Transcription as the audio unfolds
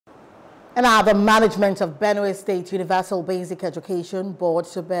And now the management of Benue State Universal Basic Education Board,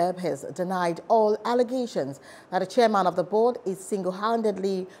 Subeb, has denied all allegations that the chairman of the board is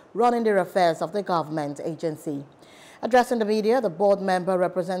single-handedly running the affairs of the government agency. Addressing the media, the board member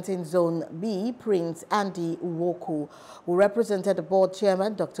representing Zone B, Prince Andy Uwoku, who represented the board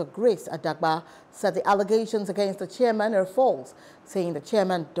chairman, Dr. Grace Adagba, said the allegations against the chairman are false, saying the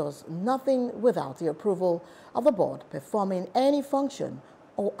chairman does nothing without the approval of the board performing any function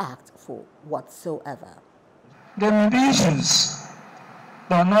or act for whatsoever. There may be issues,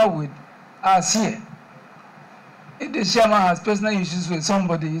 but not with us here. If the chairman has personal issues with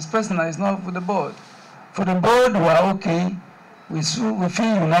somebody, it's personal, it's not for the board. For the board, we are okay, we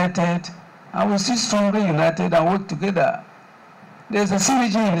feel united, and we still strongly united and work together. There's a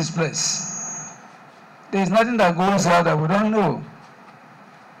synergy in this place. There's nothing that goes out that we don't know.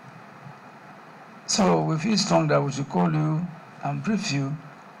 So we feel strong that we should call you and brief you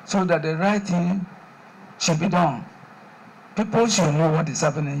so that the right thing should be done. People should know what is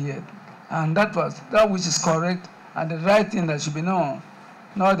happening here. And that which is correct and the right thing that should be known,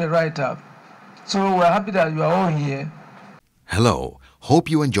 not the write-up. So we're happy that you are all here. Hello,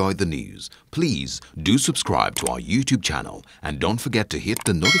 hope you enjoyed the news. Please do subscribe to our YouTube channel and don't forget to hit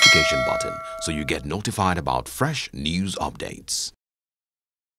the notification button so you get notified about fresh news updates.